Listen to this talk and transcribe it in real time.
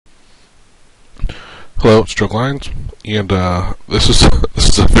Hello, it's Stroke Lines, and this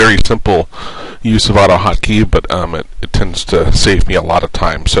is a very simple use of AutoHotkey, but it tends to save me a lot of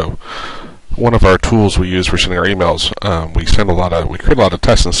time. So one of our tools we use for sending our emails, we create a lot of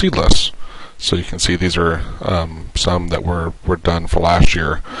tests and seed lists. So you can see these are some that were done for last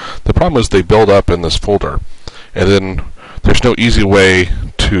year. The problem is they build up in this folder, and then there's no easy way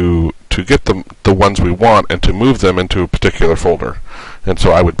to get the ones we want and to move them into a particular folder. And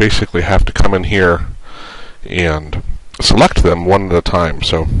so I would basically have to come in here and select them one at a time.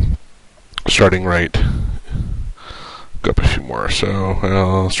 So starting right, go up a few more.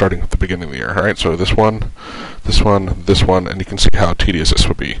 So starting at the beginning of the year. All right, so this one, this one, this one, and you can see how tedious this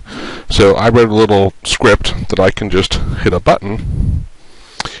would be. So I wrote a little script that I can just hit a button,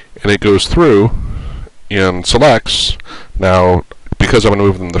 and it goes through and selects. Now, because I'm going to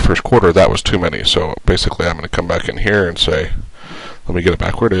move them in the first quarter, that was too many. So basically, I'm going to come back in here and say, let me get it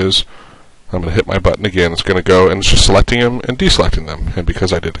back where it is. I'm going to hit my button again. It's going to go, and it's just selecting them and deselecting them. And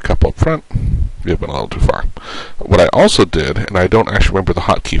because I did a couple up front, we have been a little too far. What I also did, and I don't actually remember the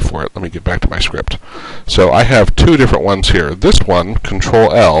hotkey for it. Let me get back to my script. So I have two different ones here. This one,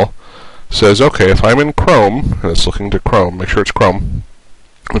 Control L, says, okay, if I'm in Chrome, and it's looking to Chrome, make sure it's Chrome.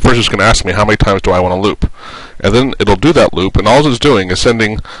 And first it's going to ask me how many times do I want to loop. And then it'll do that loop, and all it's doing is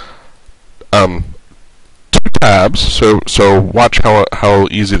sending tabs. So watch how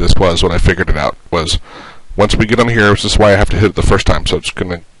easy this was when I figured it out. Was once we get on here, this is why I have to hit it the first time. So it's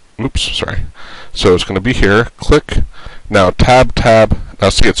gonna, So it's gonna be here. Click. Now tab. Now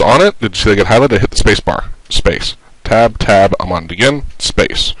see, it's on it. Did you see I get highlighted? I hit the space bar. Space. Tab. I'm on it again.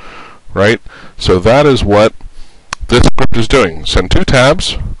 Space. Right. So that is what this script is doing. Send two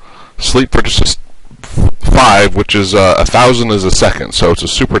tabs. Sleep for just 5, which is 1,000 is a second, so it's a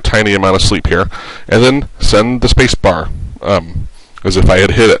super tiny amount of sleep here, and then send the space bar as if I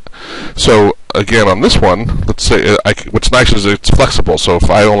had hit it. So again, on this one, let's say what's nice is it's flexible. So if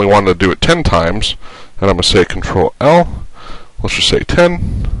I only wanted to do it 10 times, and I'm going to say Control L, let's just say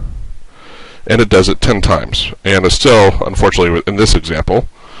 10, and it does it 10 times. And it's still, unfortunately, in this example,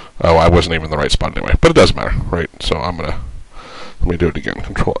 I wasn't even in the right spot anyway, but it doesn't matter, right? So let me do it again.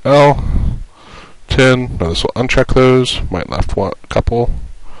 Control L. 10. Now this will uncheck those. Might left one, a couple.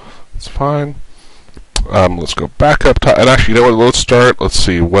 That's fine. Let's go back up top. And actually, you know what? Let's start. Let's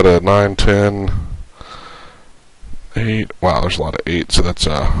see. What a 9, 10, 8. Wow, there's a lot of 8. So that's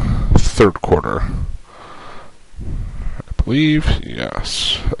a third quarter, I believe.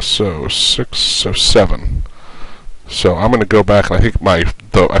 Yes. So 6. So 7. So I'm going to go back, and I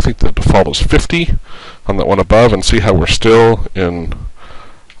think the default is 50 on that one above, and see how we're still in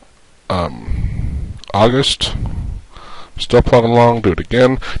August. Still plugging along. Do it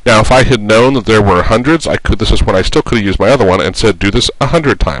again. Now, if I had known that there were hundreds, this is when I still could have used my other one and said, do this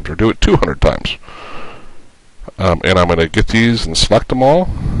 100 times or do it 200 times. And I'm going to get these and select them all.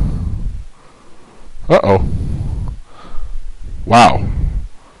 Wow.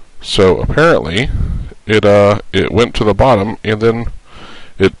 So apparently, it went to the bottom, and then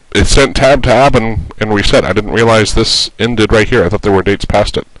it sent tab and reset. I didn't realize this ended right here. I thought there were dates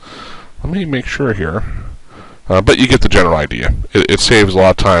past it. Let me make sure here. But you get the general idea. It saves a lot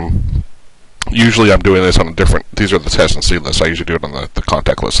of time. Usually I'm doing this on a different, these are the test and seed lists. I usually do it on the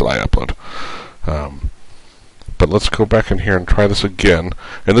contact list that I upload. But let's go back in here and try this again.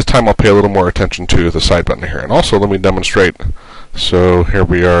 And this time I'll pay a little more attention to the side button here. And also let me demonstrate. So here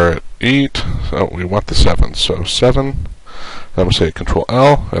we are at 8. So we want the 7. So 7. I'm going to say Control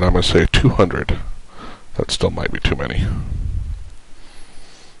L, and I'm going to say 200. That still might be too many.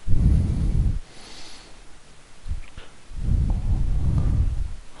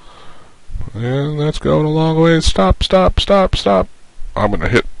 And that's going a long way. Stop. I'm going to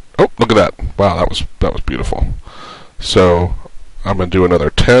hit. Oh, look at that. Wow, that was beautiful. So I'm going to do another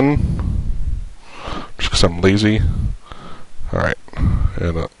 10, just because I'm lazy. All right,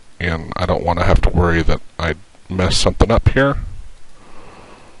 and I don't want to have to worry that I mess something up here.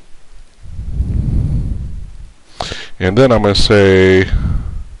 And then I'm going to say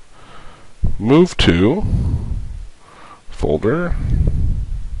move to folder.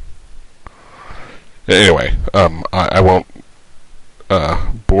 Anyway, I won't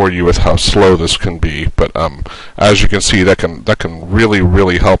bore you with how slow this can be, but as you can see, that can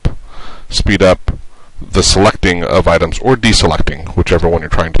really help speed up the selecting of items or deselecting, whichever one you're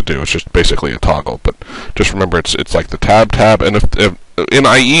trying to do. It's just basically a toggle, but just remember it's like the tab, and if in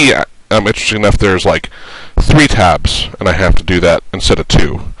IE, interesting enough, there's like 3 tabs, and I have to do that instead of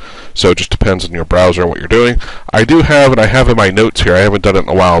 2. So it just depends on your browser and what you're doing. I do have, and I have in my notes here, I haven't done it in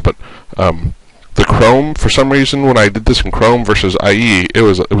a while, but The Chrome, for some reason, when I did this in Chrome versus IE, it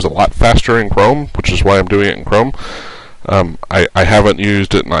was a lot faster in Chrome, which is why I'm doing it in Chrome. I haven't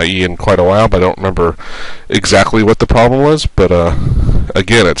used it in IE in quite a while, but I don't remember exactly what the problem was. But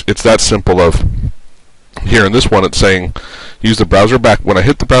again, it's that simple. Of here in this one, it's saying use the browser back. When I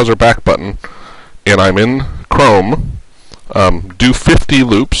hit the browser back button and I'm in Chrome, do 50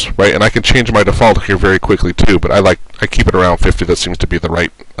 loops, right? And I can change my default here very quickly too, but I keep it around 50. That seems to be the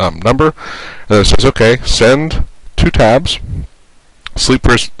right number. And then it says, okay, send 2 tabs, sleep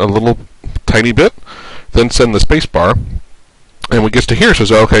for a little tiny bit, then send the space bar. And when it gets to here, it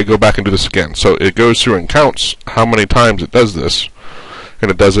says, okay, go back and do this again. So it goes through and counts how many times it does this, and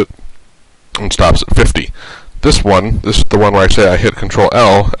it does it and stops at 50. This is the one where I say I hit Control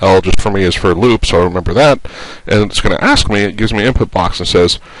L. L just for me is for loop, so I remember that. And it's going to ask me, it gives me an input box and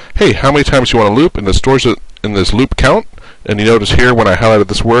says, hey, how many times do you want to loop? And it stores it in this loop count. And you notice here when I highlighted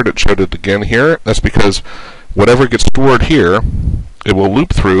this word, it showed it again here. That's because whatever gets stored here, it will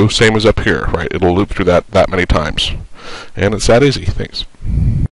loop through, same as up here, right? It'll loop through that many times. And it's that easy. Thanks.